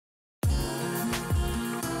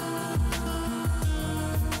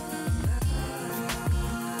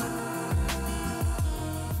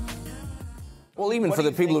Well, even for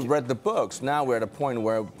the people who've read the books, now we're at a point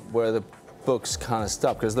where the books kind of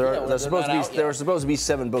stop, because there are supposed to be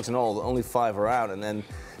 7 books in all. Only 5 are out, and then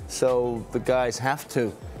so the guys have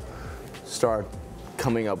to start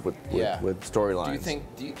coming up with storylines.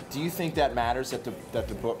 Do you think that matters that the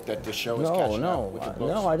show is catching up with the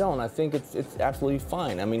books? No, I don't. I think it's absolutely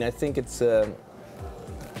fine. I mean, I think it's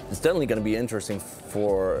definitely going to be interesting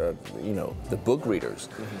for the book readers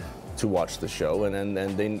to watch the show, and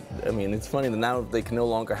they. I mean, it's funny that now they can no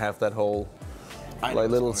longer have that whole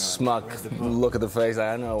little smug look at the face.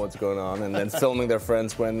 I know what's going on, and then filming their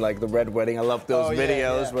friends when the Red Wedding. I love those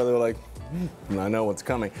videos where they're like, I know what's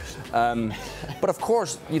coming. But of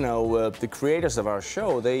course, the creators of our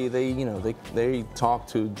show, they talk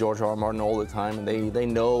to George R. R. Martin all the time, and they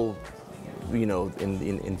know,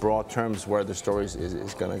 in broad terms where the story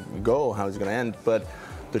is going to go, how it's going to end. But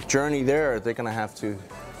the journey there, they're going to have to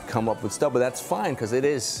come up with stuff. But that's fine, because it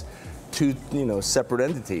is 2 separate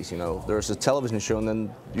entities. There's a television show, and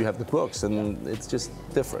then you have the books, and it's just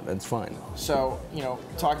different. It's fine. So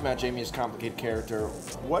talking about Jamie's complicated character,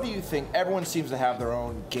 what do you think? Everyone seems to have their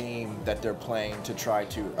own game that they're playing to try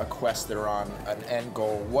to a quest they're on, an end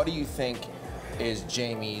goal. What do you think is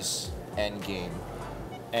Jamie's end game,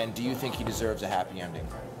 and do you think he deserves a happy ending?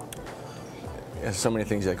 There's so many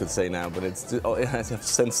things I could say now, but it's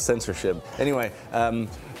censorship. Anyway,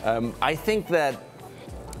 I think that.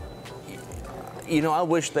 I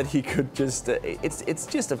wish that he could just. It's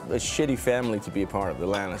just a shitty family to be a part of, the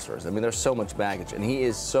Lannisters. I mean, there's so much baggage, and he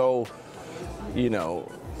is so. He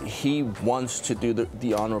wants to do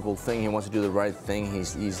the honorable thing. He wants to do the right thing.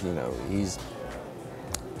 He's the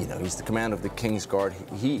commander of the King's Guard.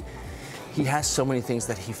 He has so many things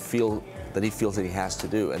that he feels that he has to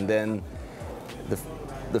do, and then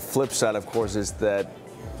the flip side, of course, is that.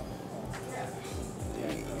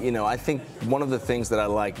 I think one of the things that I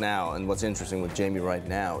like now, and what's interesting with Jamie right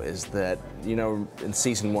now, is that, in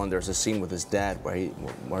season 1, there's a scene with his dad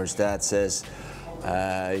where his dad says,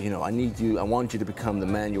 I want you to become the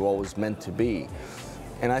man you always meant to be.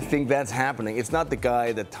 And I think that's happening. It's not the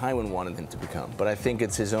guy that Tywin wanted him to become, but I think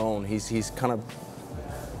it's his own. He's kind of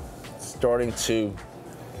starting to,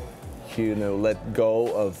 let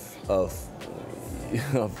go of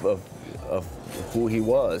who he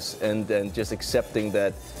was, and just accepting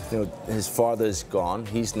that his father is gone.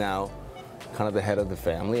 He's now kind of the head of the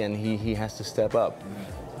family, and he has to step up.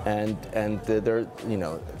 And there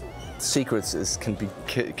secrets can be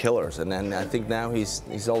killers, and then I think now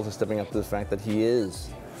he's also stepping up to the fact that he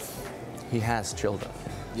has children.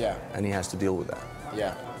 Yeah. And he has to deal with that.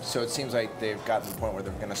 Yeah. So it seems like they've gotten to the point where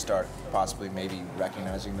they're going to start possibly maybe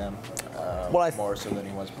recognizing them more so than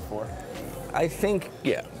he was before. I think,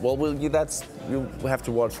 yeah. Well, you'll have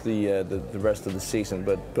to watch the rest of the season,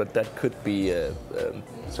 but that could be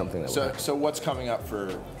something that. So what's coming up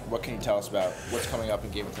for? What can you tell us about what's coming up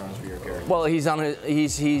in Game of Thrones for your character? Well, he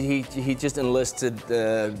just enlisted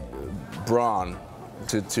Bronn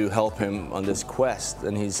to help him on this quest,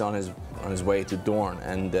 and he's on his way to Dorne,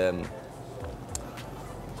 and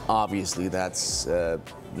obviously that's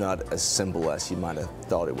not as simple as you might have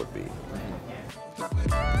thought it would be.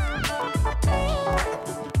 Mm-hmm.